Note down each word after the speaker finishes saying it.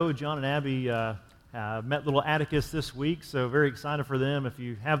John and Abby met little Atticus this week, so very excited for them. If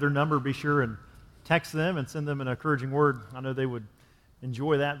you have their number, be sure and text them and send them an encouraging word. I know they would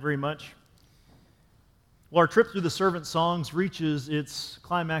enjoy that very much. Well, our trip through the servant songs reaches its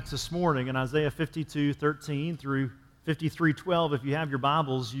climax this morning in Isaiah 52:13 through 53:12. If you have your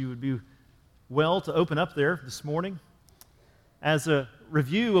Bibles, you would be well to open up there this morning. As a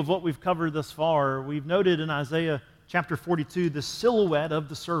review of what we've covered thus far, we've noted in Isaiah chapter 42 the silhouette of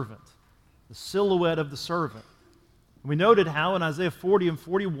the servant. The silhouette of the servant. And we noted how in Isaiah 40 and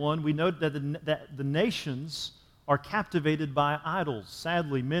 41, we noted that the nations are captivated by idols.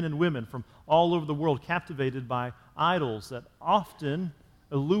 Sadly, men and women from all over the world captivated by idols that often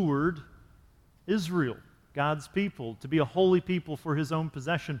allured Israel, God's people, to be a holy people for His own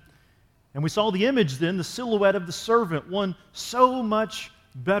possession. And we saw the image then, the silhouette of the servant, one so much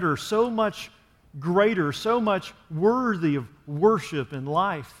better, so much greater, so much worthy of worship and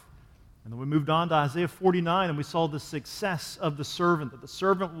life. And then we moved on to Isaiah 49, and we saw the success of the servant, that the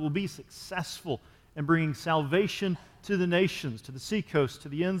servant will be successful in bringing salvation to the nations, to the seacoast, to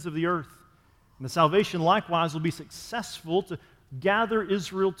the ends of the earth. And the salvation likewise will be successful to gather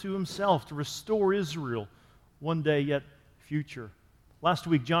Israel to Himself, to restore Israel one day yet future. Last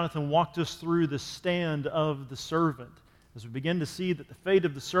week, Jonathan walked us through the stand of the servant, as we begin to see that the fate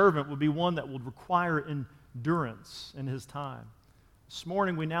of the servant would be one that would require endurance in his time. This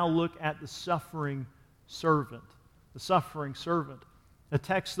morning, we now look at the suffering servant. The suffering servant. A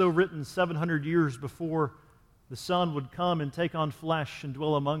text, though written 700 years before the Son would come and take on flesh and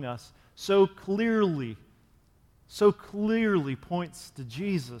dwell among us, so clearly points to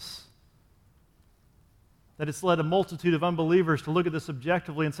Jesus that it's led a multitude of unbelievers to look at this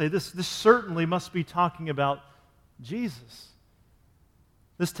objectively and say, this certainly must be talking about Jesus.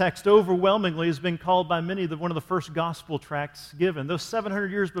 This text overwhelmingly has been called by many one of the first gospel tracts given. Those 700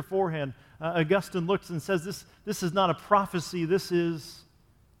 years beforehand, Augustine looks and says, this is not a prophecy, this is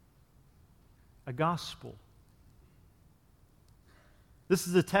a gospel. This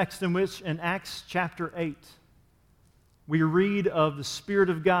is a text in which, in Acts chapter 8, we read of the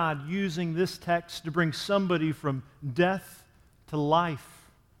Spirit of God using this text to bring somebody from death to life.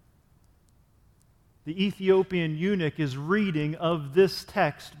 The Ethiopian eunuch is reading of this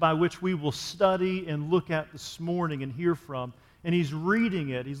text by which we will study and look at this morning and hear from. And he's reading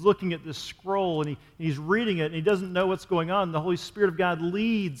it. He's looking at this scroll and he's reading it and he doesn't know what's going on. The Holy Spirit of God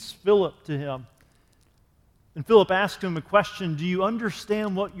leads Philip to him. And Philip asks him a question, do you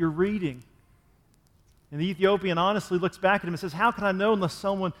understand what you're reading? And the Ethiopian honestly looks back at him and says, how can I know unless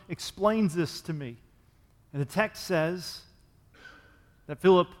someone explains this to me? And the text says that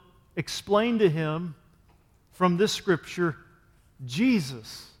Philip explained to him from this scripture,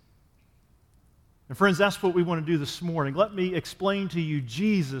 Jesus. And friends, that's what we want to do this morning. Let me explain to you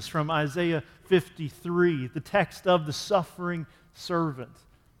Jesus from Isaiah 53, the text of the suffering servant,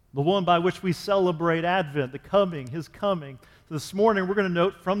 the one by which we celebrate Advent, His coming. So this morning we're going to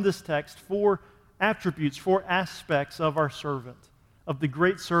note from this text four attributes, four aspects of our servant, of the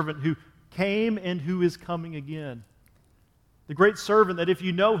great servant who came and who is coming again. The great servant that if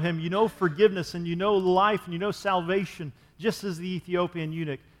you know him, you know forgiveness and you know life and you know salvation, just as the Ethiopian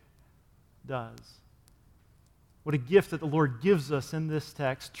eunuch does. What a gift that the Lord gives us in this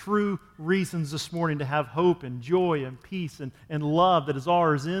text. True reasons this morning to have hope and joy and peace and love that is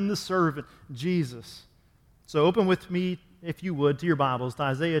ours in the servant, Jesus. So open with me, if you would, to your Bibles, to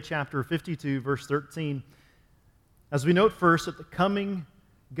Isaiah chapter 52, verse 13. As we note first that the coming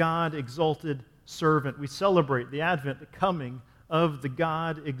God-exalted servant, we celebrate the advent, the coming of the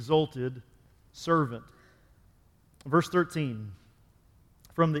God-exalted servant. Verse 13,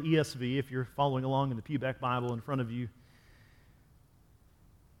 from the ESV, if you're following along in the Pewback Bible in front of you.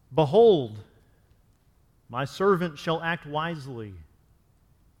 Behold, my servant shall act wisely.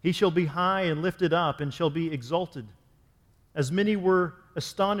 He shall be high and lifted up and shall be exalted. As many were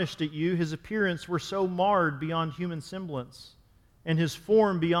astonished at you, his appearance were so marred beyond human semblance, and his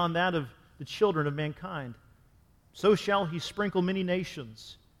form beyond that of the children of mankind. So shall he sprinkle many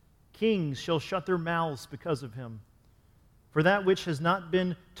nations. Kings shall shut their mouths because of him. For that which has not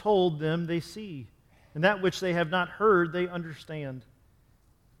been told them they see, and that which they have not heard they understand.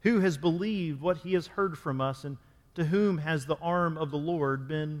 Who has believed what he has heard from us, and to whom has the arm of the Lord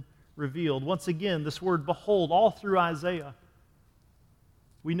been revealed? Once again, this word behold, all through Isaiah,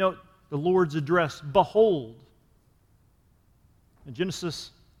 we note the Lord's address, behold. In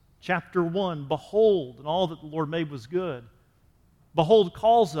Genesis chapter 1, behold, and all that the Lord made was good. Behold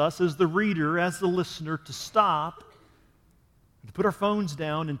calls us as the reader, as the listener, to stop, to put our phones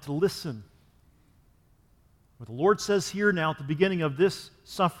down and to listen. What the Lord says here now at the beginning of this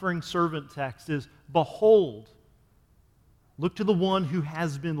suffering servant text is, behold, look to the one who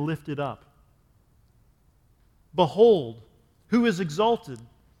has been lifted up. Behold, who is exalted.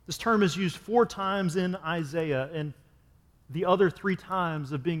 This term is used 4 times in Isaiah, and the other 3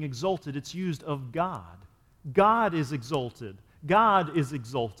 times of being exalted, it's used of God. God is exalted. God is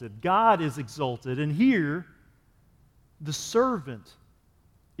exalted. God is exalted. And here, the servant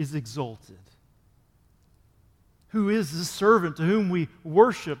is exalted. Who is this servant to whom we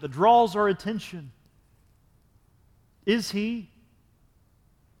worship, that draws our attention? Is he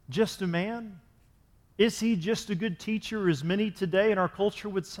just a man? Is he just a good teacher, as many today in our culture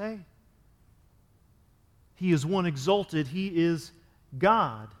would say? He is one exalted. He is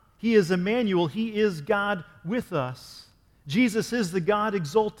God. He is Emmanuel. He is God with us. Jesus is the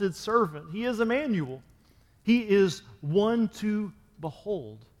God-exalted servant. He is Emmanuel. He is one to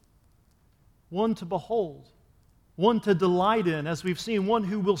behold. One to behold. One to delight in, as we've seen. One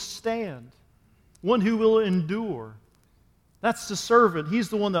who will stand. One who will endure. That's the servant. He's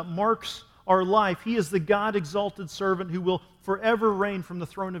the one that marks our life. He is the God-exalted servant who will forever reign from the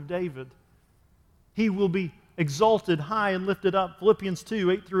throne of David. He will be exalted high and lifted up. Philippians 2,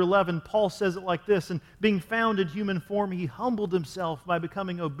 8 through 11, Paul says it like this, and being found in human form, he humbled himself by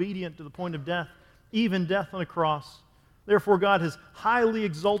becoming obedient to the point of death, even death on a cross. Therefore God has highly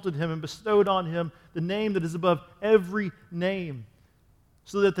exalted him and bestowed on him the name that is above every name,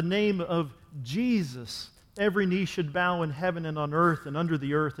 so that the name of Jesus every knee should bow in heaven and on earth and under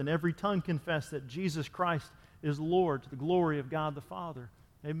the earth, and every tongue confess that Jesus Christ is Lord, to the glory of God the Father.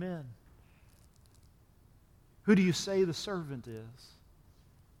 Amen. Who do you say the servant is?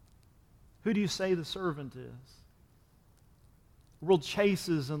 Who do you say the servant is? The world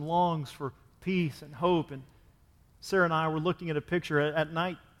chases and longs for peace and hope. And Sarah and I were looking at a picture at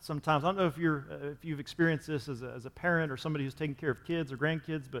night sometimes. I don't know if you've experienced this as a parent or somebody who's taking care of kids or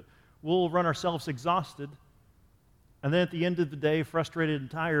grandkids, but we'll run ourselves exhausted. And then at the end of the day, frustrated and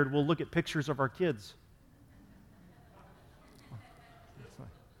tired, we'll look at pictures of our kids.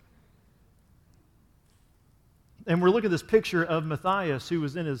 And we're looking at this picture of Matthias, who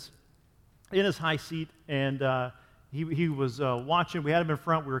was in his high seat, and he was watching. We had him in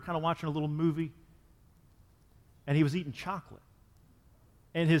front. We were kind of watching a little movie, and he was eating chocolate.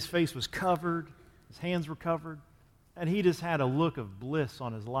 And his face was covered. His hands were covered. And he just had a look of bliss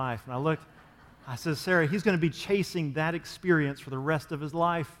on his life. And I said, Sarah, he's going to be chasing that experience for the rest of his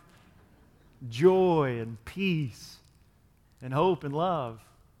life. Joy and peace and hope and love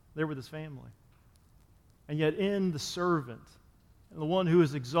there with his family. And yet in the servant, the one who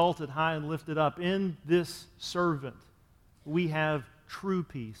is exalted high and lifted up, in this servant, we have true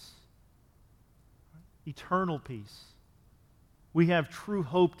peace, eternal peace. We have true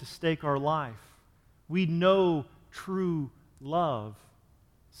hope to stake our life. We know true love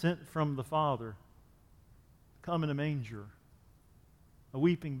sent from the Father, come in a manger, a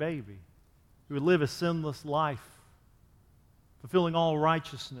weeping baby who would live a sinless life, fulfilling all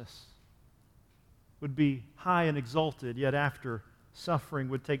righteousness, would be high and exalted, yet after suffering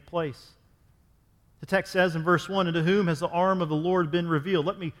would take place. The text says in verse 1, "And to whom has the arm of the Lord been revealed?"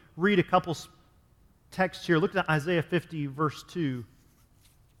 Let me read a couple texts here. Look at Isaiah 50, verse 2.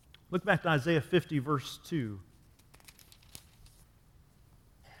 Look back to Isaiah 50, verse 2.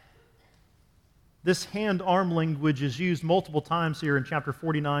 This hand-arm language is used multiple times here in chapter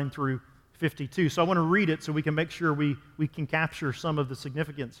 49 through 52. So I want to read it so we can make sure we can capture some of the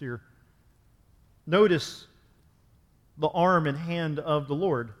significance here. Notice the arm and hand of the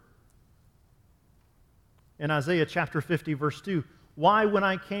Lord. In Isaiah chapter 50, verse 2, "Why when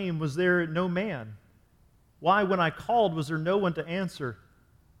I came was there no man? Why when I called was there no one to answer?"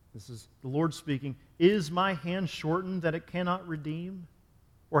 This is the Lord speaking. "Is my hand shortened that it cannot redeem?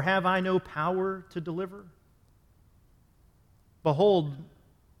 Or have I no power to deliver? Behold,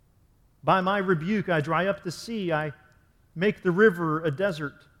 by my rebuke I dry up the sea, I make the river a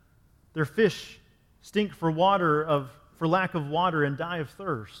desert. Their fish stink for lack of water and die of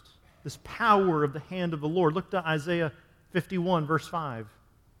thirst." This power of the hand of the Lord. Look to Isaiah 51, verse 5.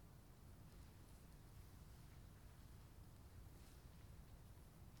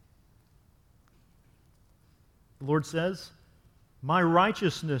 The Lord says, "My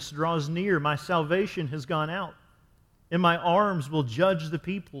righteousness draws near, my salvation has gone out. In my arms will judge the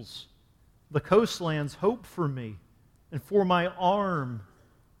peoples. The coastlands hope for me, and for my arm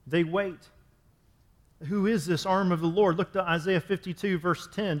they wait." Who is this arm of the Lord? Look to Isaiah 52, verse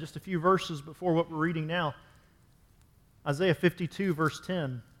 10, just a few verses before what we're reading now. Isaiah 52, verse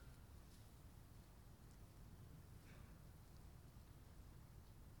 10.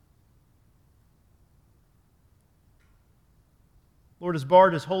 Lord has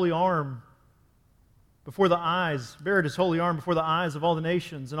bared His holy arm before the eyes, bared His holy arm before the eyes of all the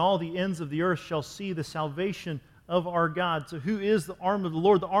nations, and all the ends of the earth shall see the salvation of our God. So who is the arm of the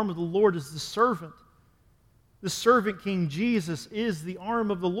Lord? The arm of the Lord is the servant. The servant King Jesus is the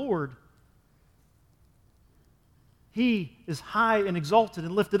arm of the Lord. He is high and exalted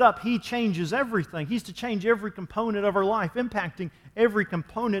and lifted up. He changes everything. He's to change every component of our life, impacting every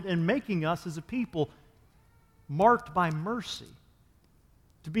component and making us as a people marked by mercy.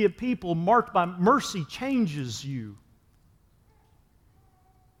 To be a people marked by mercy changes you.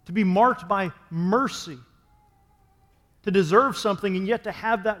 To be marked by mercy. To deserve something and yet to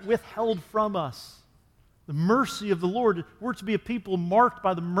have that withheld from us. The mercy of the Lord. We're to be a people marked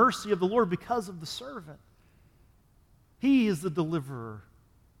by the mercy of the Lord because of the servant. He is the deliverer.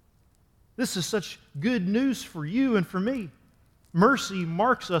 This is such good news for you and for me. Mercy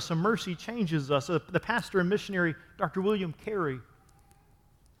marks us and mercy changes us. The pastor and missionary, Dr. William Carey,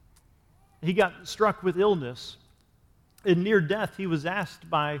 he got struck with illness. In near death, he was asked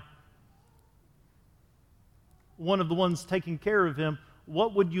by one of the ones taking care of him,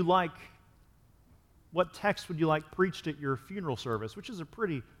 what text would you like preached at your funeral service? Which is a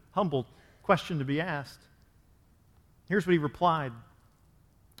pretty humble question to be asked. Here's what he replied.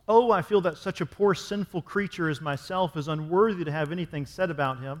 Oh, I feel that such a poor sinful creature as myself is unworthy to have anything said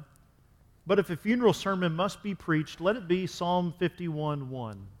about him. But if a funeral sermon must be preached, let it be Psalm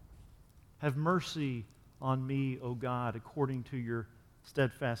 51:1. Have mercy on me, O God, according to your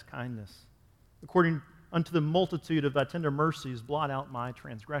steadfast kindness. According unto the multitude of thy tender mercies, blot out my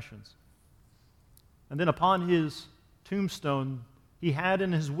transgressions. And then upon his tombstone, he had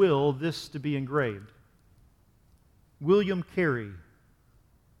in his will this to be engraved. William Carey,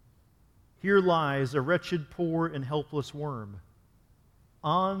 here lies a wretched, poor, and helpless worm.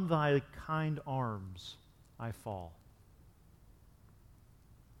 On thy kind arms I fall.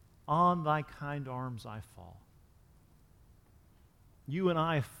 On thy kind arms I fall. You and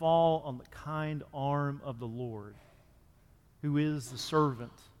I fall on the kind arm of the Lord, who is the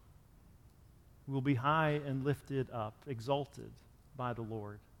servant, who will be high and lifted up, exalted by the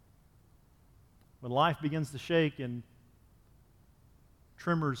Lord. When life begins to shake and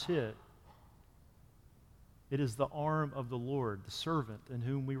tremors hit, it is the arm of the Lord, the servant, in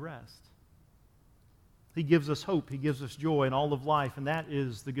whom we rest. He gives us hope. He gives us joy in all of life, and that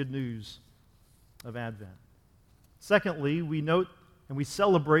is the good news of Advent. Secondly, we note and we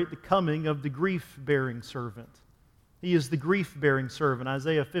celebrate the coming of the grief-bearing servant. He is the grief-bearing servant.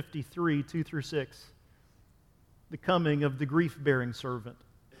 Isaiah 53, 2-6. The coming of the grief-bearing servant.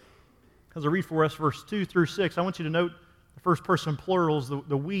 As I read for us verse 2-6, I want you to note the first person plurals,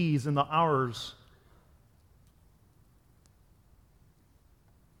 the we's and the ours.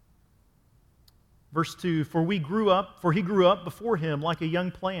 Verse 2, for he grew up before him like a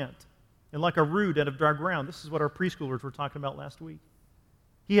young plant and like a root out of dry ground. This is what our preschoolers were talking about last week.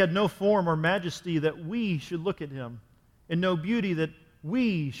 He had no form or majesty that we should look at him, and no beauty that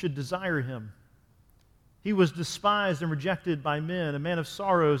we should desire him. He was despised and rejected by men, a man of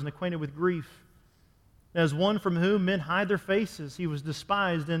sorrows and acquainted with grief. As one from whom men hide their faces, he was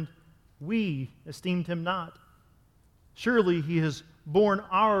despised, and we esteemed him not. Surely he has borne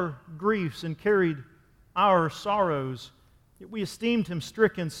our griefs and carried our sorrows. Yet we esteemed him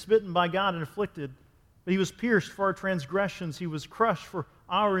stricken, smitten by God, and afflicted. But he was pierced for our transgressions. He was crushed for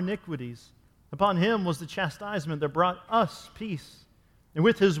our iniquities. Upon him was the chastisement that brought us peace. And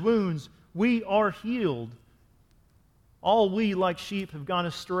with his wounds we are healed. All we like sheep have gone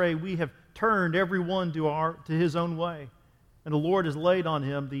astray. We have turned every one to his own way. And the Lord has laid on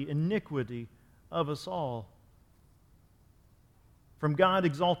him the iniquity of us all. From God,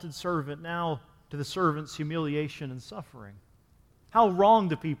 exalted servant, now to the servant's humiliation and suffering. How wrong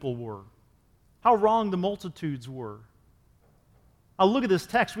the people were. How wrong the multitudes were. I look at this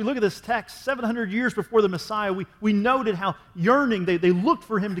text. We look at this text 700 years before the Messiah. We noted how yearning they looked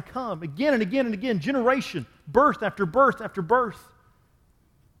for him to come again and again and again, generation, birth after birth after birth.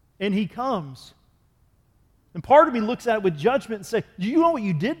 And he comes. And part of me looks at it with judgment and say, do you know what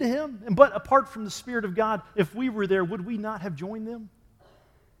you did to him? But apart from the Spirit of God, if we were there, would we not have joined them?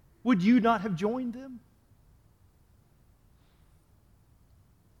 Would you not have joined them?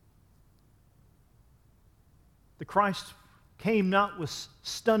 The Christ came not with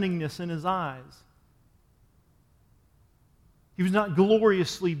stunningness in his eyes. He was not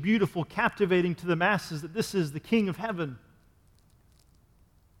gloriously beautiful, captivating to the masses that this is the King of heaven.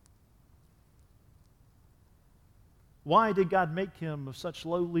 Why did God make him of such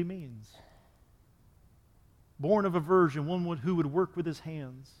lowly means? Born of a virgin, one who would work with his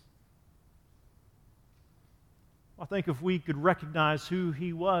hands. I think if we could recognize who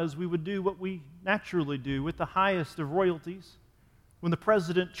he was, we would do what we naturally do with the highest of royalties. When the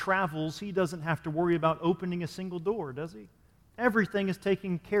president travels, he doesn't have to worry about opening a single door, does he? Everything is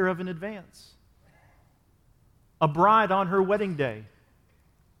taken care of in advance. A bride on her wedding day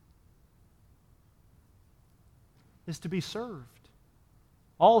is to be served,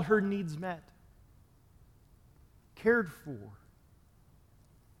 all her needs met, cared for,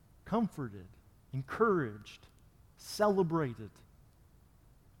 comforted, encouraged, celebrated.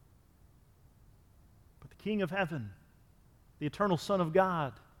 But the King of Heaven, the eternal Son of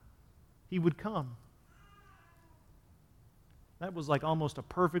God, he would come. That was like almost a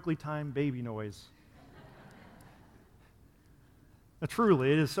perfectly timed baby noise.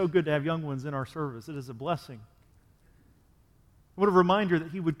 Truly, it is so good to have young ones in our service. It is a blessing. What a reminder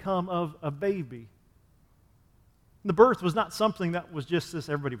that he would come of a baby. And the birth was not something that was just this,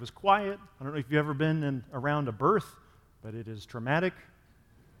 everybody was quiet. I don't know if you've ever been around a birth, but it is traumatic.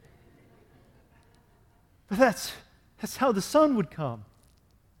 But that's how the Son would come.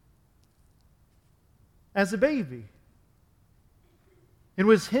 As a baby. It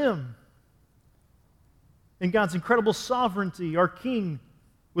was him. In God's incredible sovereignty, our King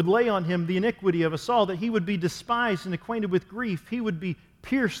would lay on him the iniquity of us all, that he would be despised and acquainted with grief. He would be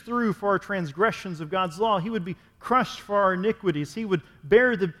pierced through for our transgressions of God's law. He would be crushed for our iniquities. He would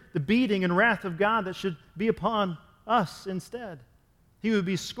bear the beating and wrath of God that should be upon us instead. He would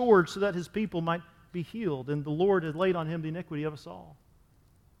be scourged so that his people might be healed, and the Lord had laid on him the iniquity of us all.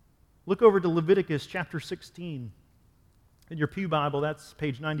 Look over to Leviticus chapter 16. In your pew Bible, that's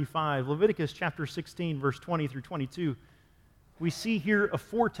page 95. Leviticus chapter 16, verse 20 through 22. We see here a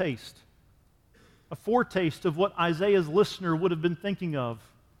foretaste of what Isaiah's listener would have been thinking of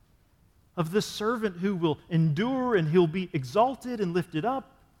this servant who will endure and he'll be exalted and lifted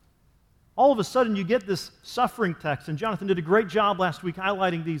up. All of a sudden you get this suffering text, and Jonathan did a great job last week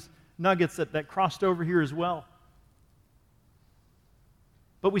highlighting these nuggets that crossed over here as well.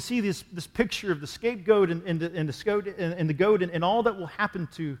 But we see this picture of the scapegoat and the goat and all that will happen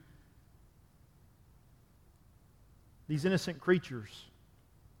to these innocent creatures.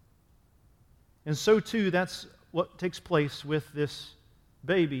 And so too, that's what takes place with this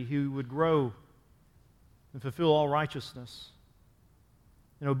baby who would grow and fulfill all righteousness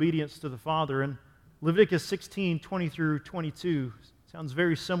in obedience to the Father. And Leviticus 16, 20 through 22 sounds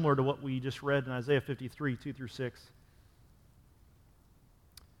very similar to what we just read in Isaiah 53, 2 through 6.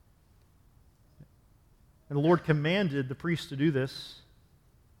 And the Lord commanded the priest to do this.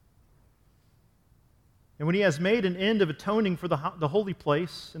 And when he has made an end of atoning for the holy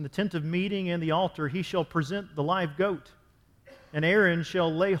place, and the tent of meeting and the altar, he shall present the live goat. And Aaron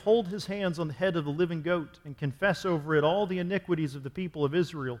shall hold his hands on the head of the living goat, and confess over it all the iniquities of the people of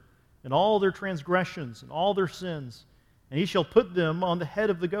Israel, and all their transgressions, and all their sins. And he shall put them on the head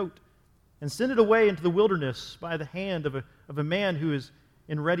of the goat, and send it away into the wilderness by the hand of a man who is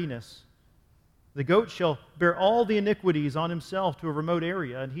in readiness. The goat shall bear all the iniquities on himself to a remote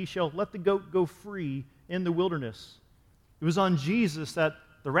area, and he shall let the goat go free in the wilderness. It was on Jesus that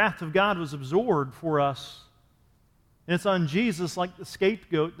the wrath of God was absorbed for us. And it's on Jesus, like the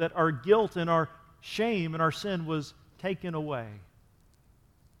scapegoat, that our guilt and our shame and our sin was taken away.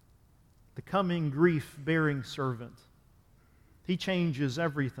 The coming grief-bearing servant. He changes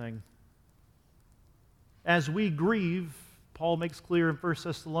everything. As we grieve, Paul makes clear in 1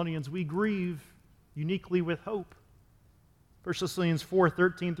 Thessalonians, we grieve uniquely with hope. 1 Thessalonians 4,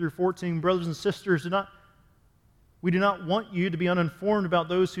 13 through 14, brothers and sisters, we do not want you to be uninformed about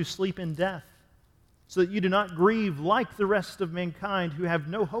those who sleep in death, so that you do not grieve like the rest of mankind who have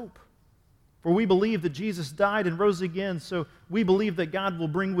no hope. For we believe that Jesus died and rose again, so we believe that God will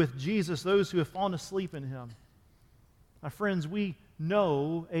bring with Jesus those who have fallen asleep in him. My friends, we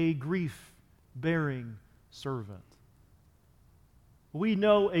know a grief-bearing servant. We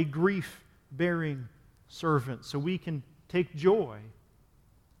know a grief-bearing servant, so we can take joy.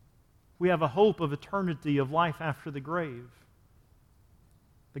 We have a hope of eternity, of life after the grave.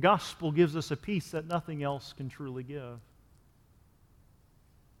 The gospel gives us a peace that nothing else can truly give.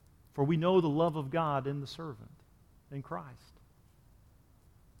 For we know the love of God in the servant, in Christ.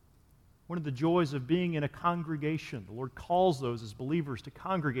 One of the joys of being in a congregation, the Lord calls those as believers to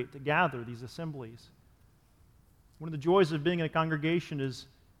congregate, to gather these assemblies. One of the joys of being in a congregation is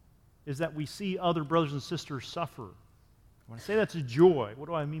that we see other brothers and sisters suffer. When I say that's a joy, what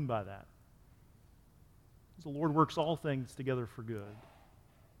do I mean by that? Because the Lord works all things together for good.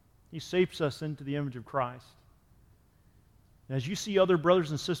 He shapes us into the image of Christ. And as you see other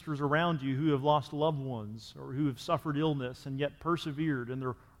brothers and sisters around you who have lost loved ones or who have suffered illness and yet persevered and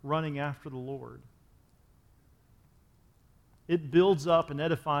they're running after the Lord, it builds up and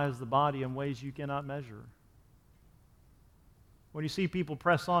edifies the body in ways you cannot measure. When you see people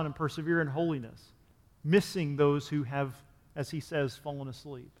press on and persevere in holiness, missing those who have, as he says, fallen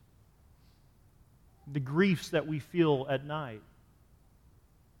asleep. The griefs that we feel at night.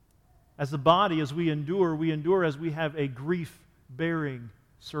 As a body, as we endure as we have a grief-bearing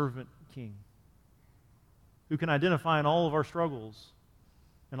servant king who can identify in all of our struggles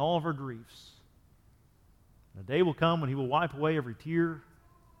and all of our griefs. And a day will come when he will wipe away every tear,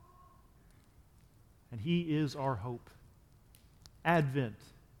 and he is our hope. Advent,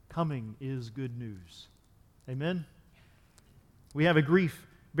 coming, is good news. Amen? We have a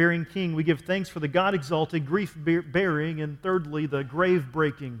grief-bearing king. We give thanks for the God-exalted, grief-bearing, and thirdly, the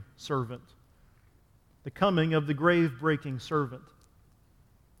grave-breaking servant. The coming of the grave-breaking servant.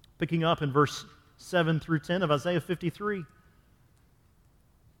 Picking up in verse 7 through 10 of Isaiah 53.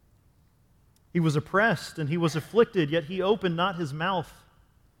 He was oppressed and he was afflicted, yet he opened not his mouth.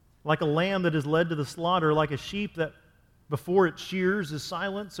 Like a lamb that is led to the slaughter, like a sheep that before its shears is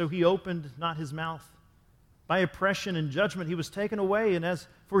silent, so he opened not his mouth. By oppression and judgment he was taken away, and as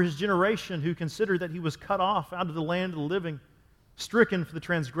for his generation, who considered that he was cut off out of the land of the living, stricken for the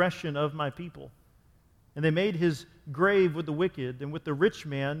transgression of my people. And they made his grave with the wicked and with the rich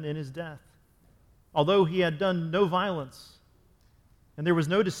man in his death. Although he had done no violence, and there was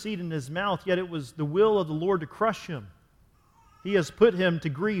no deceit in his mouth, yet it was the will of the Lord to crush him. He has put him to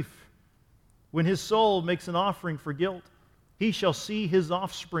grief. When his soul makes an offering for guilt, he shall see his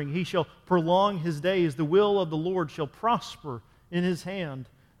offspring. He shall prolong his days. The will of the Lord shall prosper in his hand.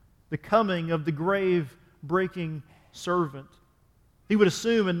 The coming of the grave-breaking servant. He would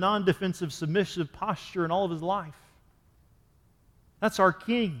assume a non-defensive, submissive posture in all of his life. That's our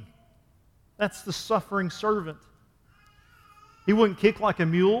king. That's the suffering servant. He wouldn't kick like a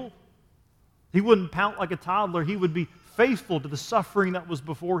mule. He wouldn't pout like a toddler. He would be faithful to the suffering that was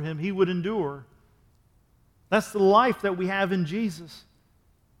before him. He would endure. That's the life that we have in Jesus.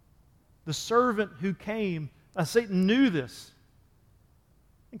 The servant who came, Satan knew this.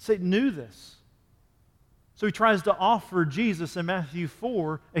 I think Satan knew this. So he tries to offer Jesus in Matthew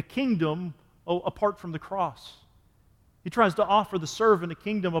 4 a kingdom apart from the cross. He tries to offer the servant a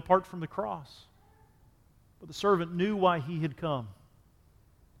kingdom apart from the cross. But the servant knew why he had come.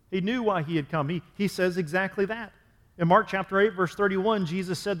 He knew why he had come. He says exactly that. In Mark chapter 8, verse 31,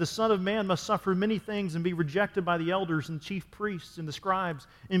 Jesus said, "The Son of Man must suffer many things and be rejected by the elders and chief priests and the scribes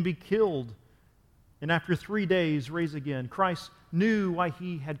and be killed, and after 3 days rise again." Christ knew why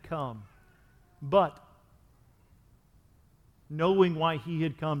he had come. But knowing why he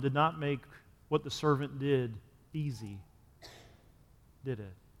had come did not make what the servant did easy, did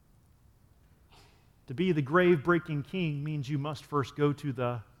it? To be the grave-breaking king means you must first go to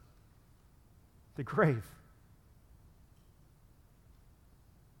the grave.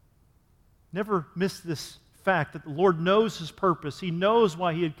 Never miss this fact that the Lord knows his purpose. He knows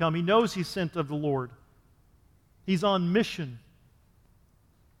why he had come. He knows he's sent of the Lord. He's on mission.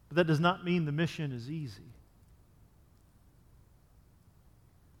 But that does not mean the mission is easy.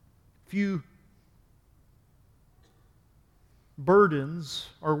 Few burdens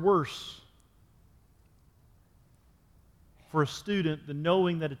are worse for a student than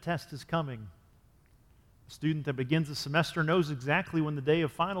knowing that a test is coming. A student that begins a semester knows exactly when the day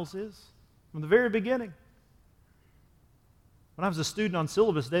of finals is, from the very beginning. When I was a student on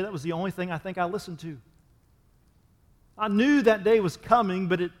syllabus day, that was the only thing I think I listened to. I knew that day was coming,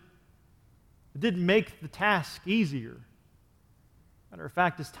 but it didn't make the task easier. Matter of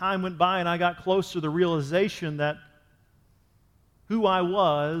fact, as time went by and I got closer to the realization that who I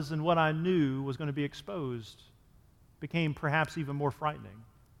was and what I knew was going to be exposed became perhaps even more frightening.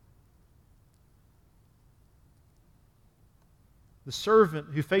 The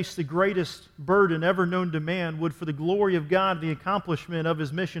servant who faced the greatest burden ever known to man would, for the glory of God, the accomplishment of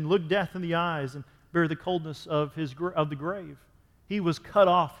his mission, look death in the eyes and bear the coldness of the grave. He was cut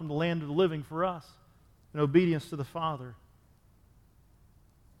off from the land of the living for us in obedience to the Father.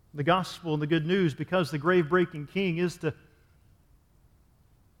 The gospel and the good news, because the grave-breaking king is to,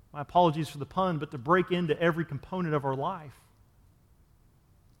 my apologies for the pun, but to break into every component of our life.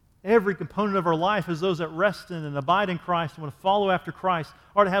 Every component of our life is those that rest in and abide in Christ and want to follow after Christ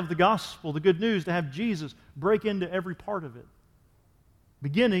are to have the gospel, the good news, to have Jesus break into every part of it.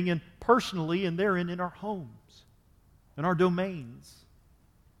 Beginning and personally and therein in our homes, in our domains.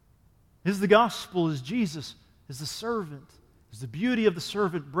 Is the gospel, is Jesus, is the servant, is the beauty of the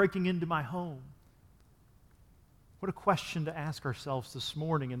servant breaking into my home. What a question to ask ourselves this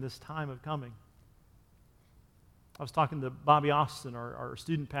morning in this time of coming. I was talking to Bobby Austin, our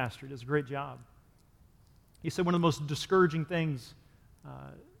student pastor. He does a great job. He said one of the most discouraging things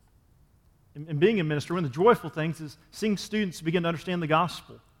in being a minister, one of the joyful things is seeing students begin to understand the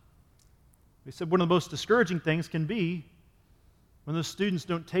gospel. He said one of the most discouraging things can be when those students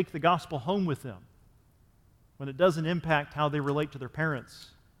don't take the gospel home with them, when it doesn't impact how they relate to their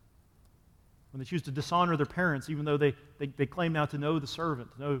parents, when they choose to dishonor their parents even though they claim now to know the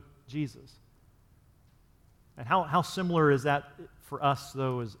servant, to know Jesus. And how similar is that for us,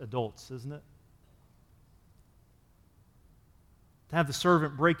 though, as adults, isn't it? To have the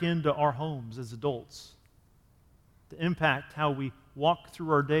servant break into our homes as adults, to impact how we walk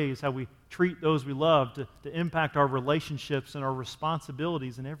through our days, how we treat those we love, to impact our relationships and our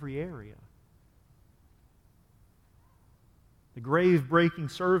responsibilities in every area. The grave-breaking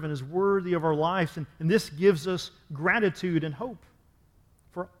servant is worthy of our lives, and this gives us gratitude and hope.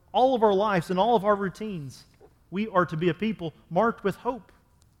 For all of our lives and all of our routines, we are to be a people marked with hope.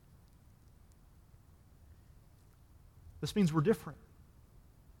 This means we're different.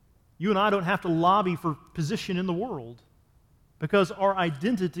 You and I don't have to lobby for position in the world because our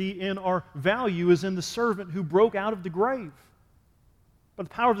identity and our value is in the servant who broke out of the grave. By the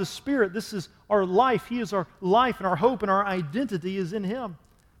power of the Spirit, this is our life. He is our life and our hope, and our identity is in Him.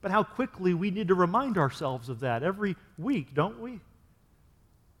 But how quickly we need to remind ourselves of that every week, don't we?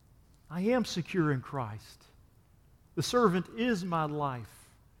 I am secure in Christ. The servant is my life.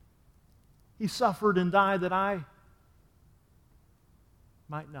 He suffered and died that I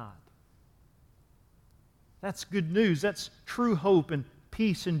might not. That's good news. That's true hope and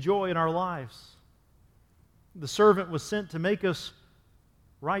peace and joy in our lives. The servant was sent to make us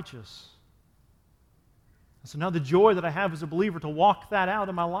righteous. So now the joy that I have as a believer to walk that out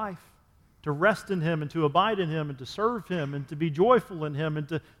in my life, to rest in Him and to abide in Him and to serve Him and to be joyful in Him and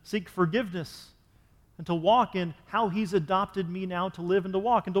to seek forgiveness and to walk in how He's adopted me now to live and to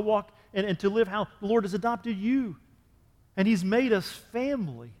walk and to live how the Lord has adopted you. And He's made us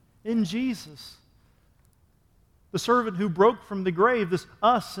family in Jesus. The servant who broke from the grave, this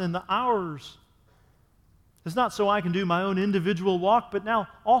us and the ours, it's not so I can do my own individual walk, but now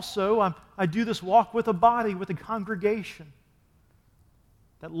also I do this walk with a body, with a congregation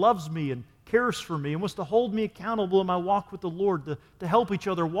that loves me and cares for me and wants to hold me accountable in my walk with the Lord, to help each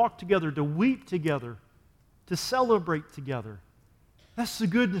other walk together, to weep together, to celebrate together. That's the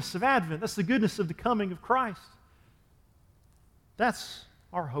goodness of Advent. That's the goodness of the coming of Christ. That's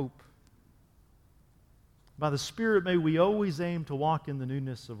our hope. By the Spirit, may we always aim to walk in the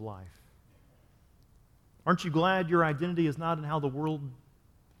newness of life. Aren't you glad your identity is not in how the world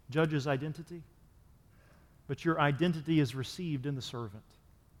judges identity? But your identity is received in the servant.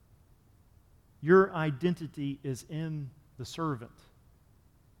 Your identity is in the servant.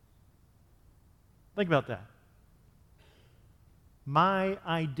 Think about that. My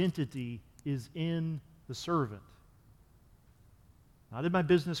identity is in the servant. Not in my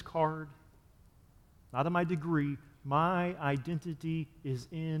business card, not in my degree. My identity is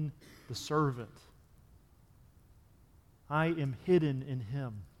in the servant. I am hidden in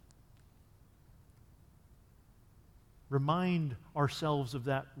Him. Remind ourselves of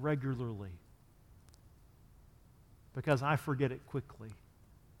that regularly, because I forget it quickly.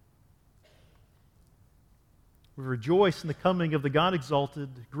 We rejoice in the coming of the God-exalted,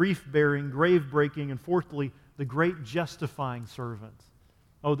 grief-bearing, grave-breaking, and fourthly, the great justifying servant.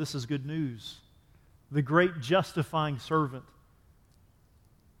 Oh, this is good news. The great justifying servant.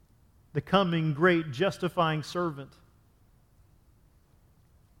 The coming great justifying servant.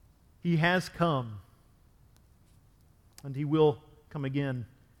 He has come, and He will come again.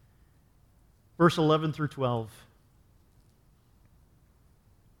 Verse 11 through 12.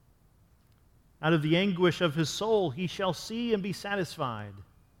 Out of the anguish of his soul he shall see and be satisfied.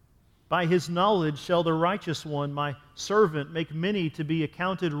 By his knowledge shall the righteous one, my servant, make many to be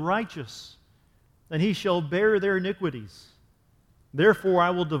accounted righteous, and he shall bear their iniquities. Therefore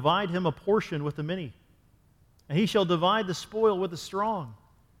I will divide him a portion with the many, and he shall divide the spoil with the strong,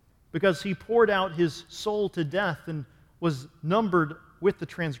 because he poured out his soul to death and was numbered with the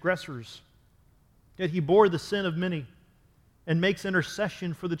transgressors. Yet he bore the sin of many and makes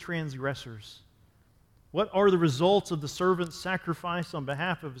intercession for the transgressors. What are the results of the servant's sacrifice on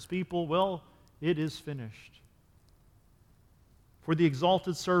behalf of his people? Well, it is finished. For the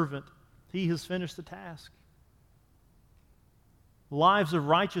exalted servant, he has finished the task. Lives of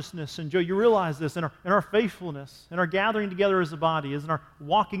righteousness and joy. You realize this in our faithfulness, in our gathering together as a body, in our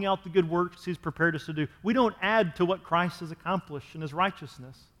walking out the good works He's prepared us to do. We don't add to what Christ has accomplished in His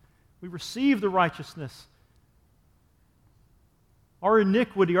righteousness. We receive the righteousness. Our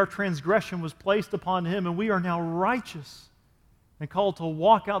iniquity, our transgression was placed upon Him, and we are now righteous and called to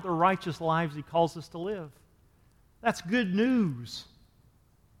walk out the righteous lives He calls us to live. That's good news.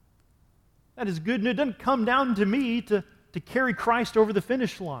 That is good news. It doesn't come down to me to carry Christ over the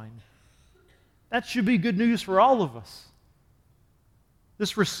finish line. That should be good news for all of us.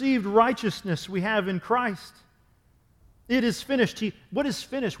 This received righteousness we have in Christ. It is finished. What is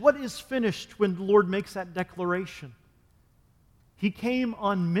finished? What is finished when the Lord makes that declaration? He came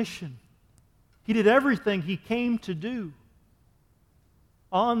on mission. He did everything He came to do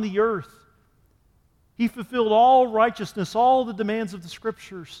on the earth. He fulfilled all righteousness, all the demands of the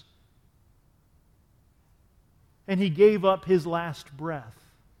Scriptures. And He gave up His last breath.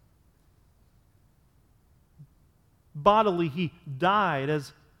 Bodily, He died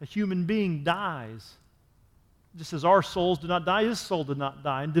as a human being dies. Just as our souls did not die, His soul did not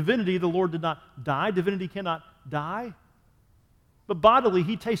die. In divinity, the Lord did not die. Divinity cannot die. But bodily,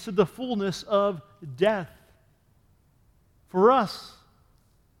 He tasted the fullness of death. For us,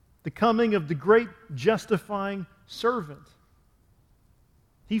 the coming of the great justifying servant,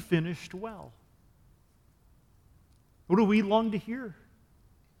 He finished well. What do we long to hear?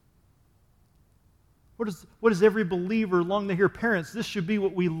 What does every believer long to hear? Parents, this should be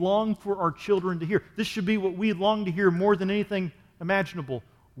what we long for our children to hear. This should be what we long to hear more than anything imaginable.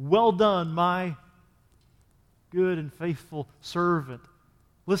 Well done, my good and faithful servant.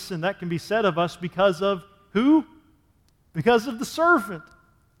 Listen, that can be said of us because of who? Because of the servant.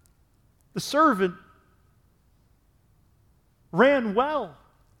 The servant ran well,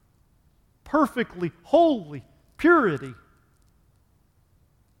 perfectly, holy, purity.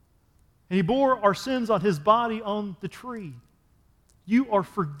 And He bore our sins on His body on the tree. You are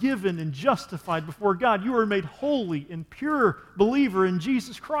forgiven and justified before God. You are made holy and pure believer in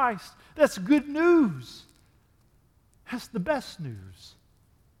Jesus Christ. That's good news. That's the best news.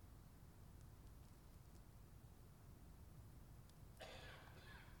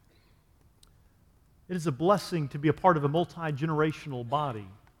 It is a blessing to be a part of a multi-generational body.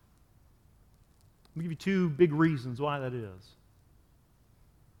 Let me give you two big reasons why that is.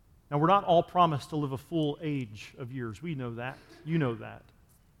 Now, we're not all promised to live a full age of years. We know that. You know that.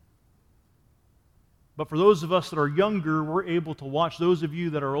 But for those of us that are younger, we're able to watch those of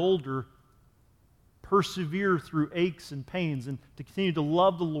you that are older persevere through aches and pains and to continue to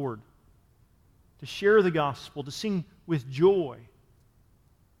love the Lord, to share the gospel, to sing with joy,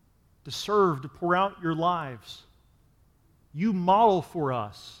 to serve, to pour out your lives. You model for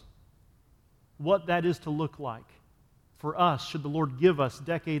us what that is to look like for us, should the Lord give us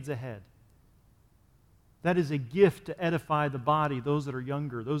decades ahead. That is a gift to edify the body, those that are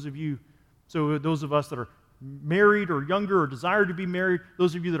younger. Those of us that are married or younger or desire to be married,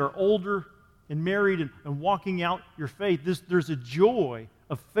 those of you that are older and married and walking out your faith, there's a joy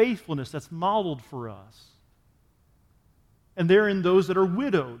of faithfulness that's modeled for us. And therein those that are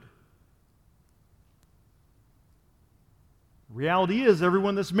widowed. The reality is,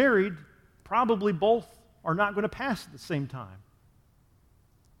 everyone that's married, probably both are not going to pass at the same time.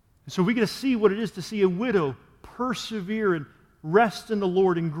 And so we get to see what it is to see a widow persevere and rest in the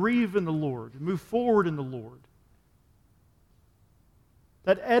Lord and grieve in the Lord and move forward in the Lord.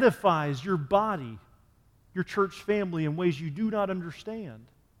 That edifies your body, your church family in ways you do not understand.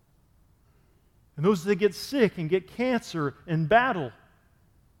 And those that get sick and get cancer and battle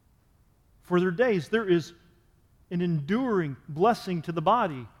for their days, there is an enduring blessing to the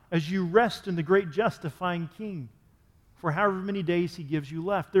body as you rest in the great justifying King for however many days He gives you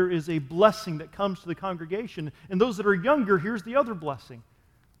left. There is a blessing that comes to the congregation. And those that are younger, here's the other blessing.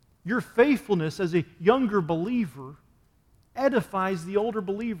 Your faithfulness as a younger believer edifies the older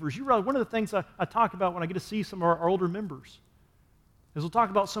believers. You realize one of the things I talk about when I get to see some of our older members is we'll talk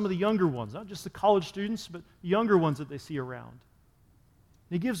about some of the younger ones, not just the college students, but the younger ones that they see around.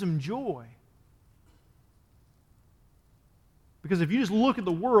 And it gives them joy. Because if you just look at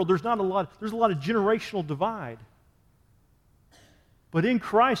the world, there's a lot of generational divide. But in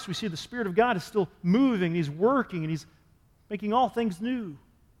Christ, we see the Spirit of God is still moving, He's working, and He's making all things new.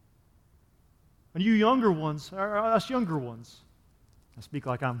 And you younger ones, or us younger ones, I speak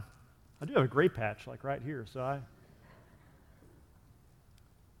like I do have a gray patch like right here,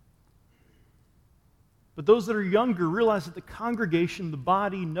 But those that are younger realize that the congregation, the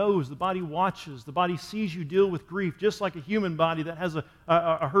body knows, the body watches, the body sees you deal with grief, just like a human body that has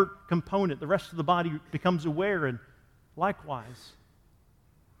a hurt component. The rest of the body becomes aware and likewise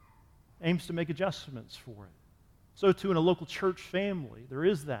aims to make adjustments for it. So too in a local church family, there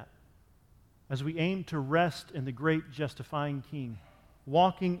is that. As we aim to rest in the great justifying King,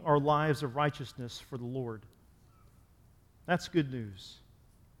 walking our lives of righteousness for the Lord. That's good news.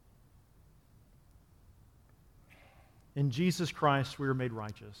 In Jesus Christ, we are made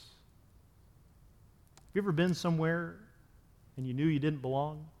righteous. you ever been somewhere and you knew you didn't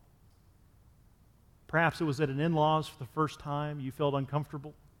belong? Perhaps it was at an in-laws for the first time. You felt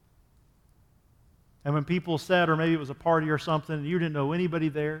uncomfortable. And when people said, or maybe it was a party or something, and you didn't know anybody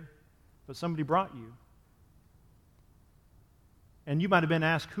there, but somebody brought you. And you might have been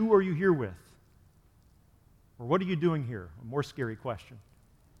asked, who are you here with? Or what are you doing here? A more scary question.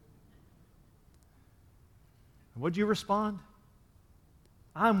 And what did you respond?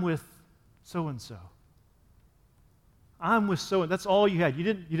 I'm with so-and-so. I'm with so-and-so. That's all you had. You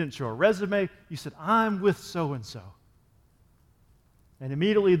didn't show a resume. You said, I'm with so-and-so. And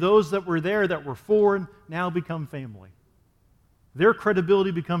immediately those that were there that were foreign now become family. Their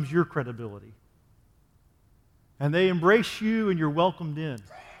credibility becomes your credibility. And they embrace you and you're welcomed in.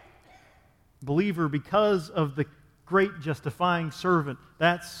 Believer, because of the great justifying servant,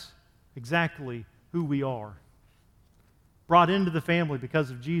 that's exactly who we are. Brought into the family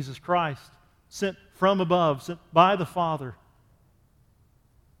because of Jesus Christ, sent from above, sent by the Father,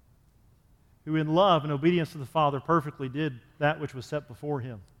 who in love and obedience to the Father perfectly did that which was set before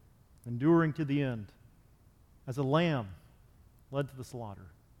him, enduring to the end, as a lamb led to the slaughter.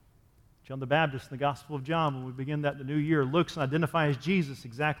 John the Baptist in the Gospel of John, when we begin that in the new year, looks and identifies Jesus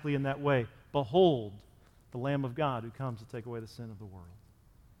exactly in that way. Behold, the Lamb of God who comes to take away the sin of the world.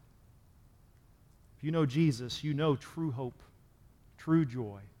 If you know Jesus, you know true hope, true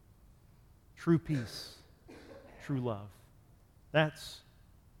joy, true peace, true love. That's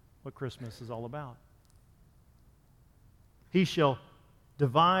what Christmas is all about. He shall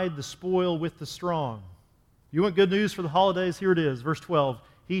divide the spoil with the strong. You want good news for the holidays? Here it is, verse 12.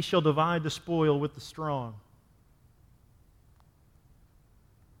 He shall divide the spoil with the strong.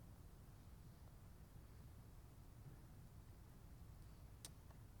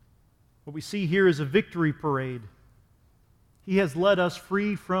 What we see here is a victory parade. He has led us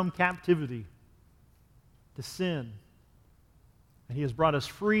free from captivity to sin. And He has brought us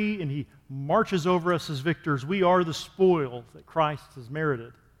free, and He marches over us as victors. We are the spoil that Christ has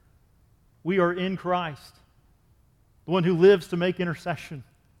merited. We are in Christ, the one who lives to make intercession.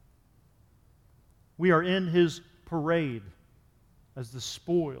 We are in His parade as the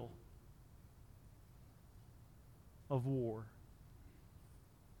spoil of war.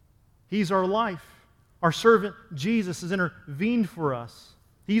 He's our life. Our servant Jesus has intervened for us.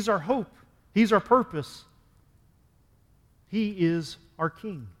 He's our hope. He's our purpose. He is our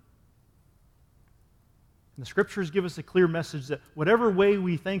King. And the Scriptures give us a clear message that whatever way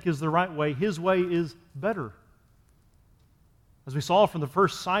we think is the right way, His way is better. As we saw from the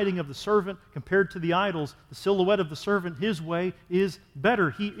first sighting of the servant compared to the idols, the silhouette of the servant, His way is better.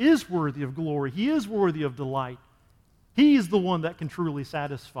 He is worthy of glory. He is worthy of delight. He is the one that can truly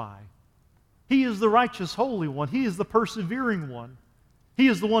satisfy. He is the righteous, holy one. He is the persevering one. He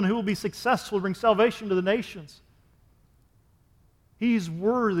is the one who will be successful to bring salvation to the nations. He's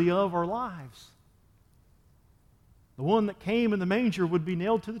worthy of our lives. The one that came in the manger would be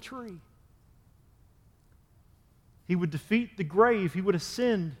nailed to the tree. He would defeat the grave. He would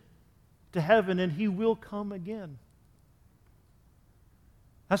ascend to heaven, and He will come again.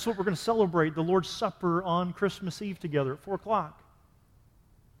 That's what we're going to celebrate, the Lord's Supper on Christmas Eve together at 4 o'clock.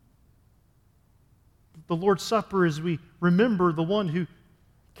 The Lord's Supper is we remember the one who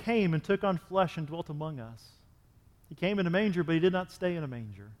came and took on flesh and dwelt among us. He came in a manger, but He did not stay in a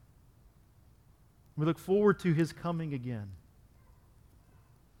manger. We look forward to His coming again.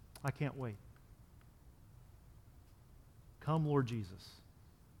 I can't wait. Come, Lord Jesus.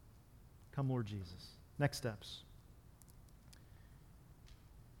 Come, Lord Jesus. Next steps.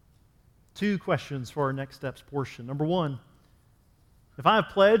 2 questions for our next steps portion. Number 1, if I have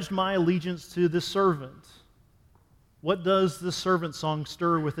pledged my allegiance to this servant, what does this servant song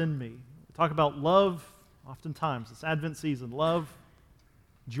stir within me? We talk about love oftentimes. It's Advent season. Love,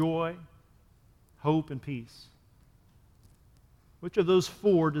 joy, hope, and peace. Which of those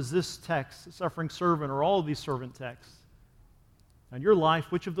 4 does this text, the suffering servant, or all of these servant texts, in your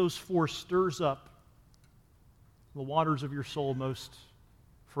life, which of those 4 stirs up the waters of your soul most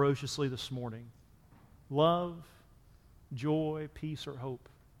ferociously this morning? Love, joy, peace, or hope?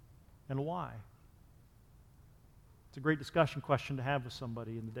 And why? It's a great discussion question to have with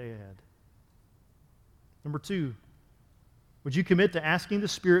somebody in the day ahead. Number 2, would you commit to asking the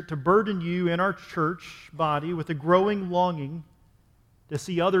Spirit to burden you and our church body with a growing longing to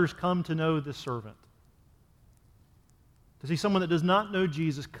see others come to know this servant? To see someone that does not know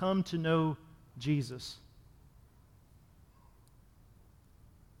Jesus come to know Jesus.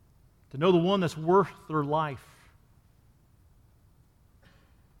 To know the one that's worth their life.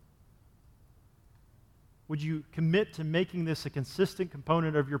 Would you commit to making this a consistent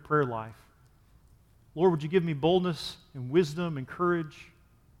component of your prayer life? Lord, would you give me boldness and wisdom and courage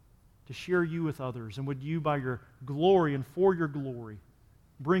to share you with others? And would you, by your glory and for your glory,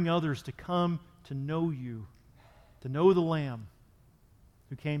 bring others to come to know you, to know the Lamb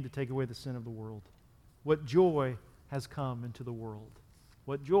who came to take away the sin of the world? What joy has come into the world?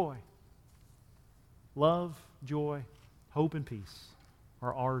 What joy? Love, joy, hope, and peace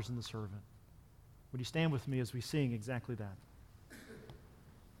are ours in the servant. Would you stand with me as we sing exactly that?